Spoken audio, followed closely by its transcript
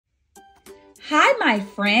Hi, my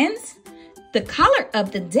friends. The color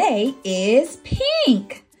of the day is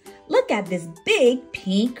pink. Look at this big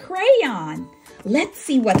pink crayon. Let's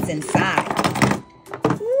see what's inside.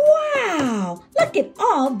 Wow, look at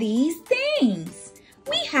all these things.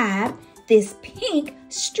 We have this pink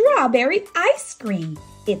strawberry ice cream.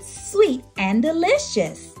 It's sweet and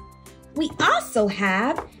delicious. We also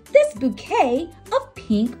have this bouquet of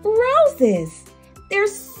pink roses. They're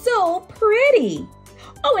so pretty.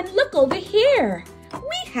 Oh, and look over here.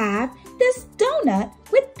 We have this donut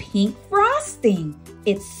with pink frosting.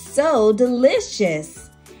 It's so delicious.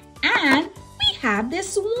 And we have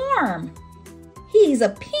this worm. He's a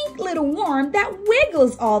pink little worm that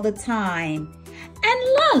wiggles all the time. And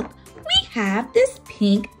look, we have this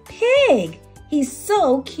pink pig. He's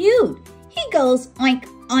so cute. He goes oink,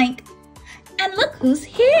 oink. And look who's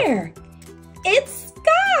here. It's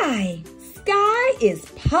Sky. Sky is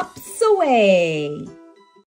Pups Away.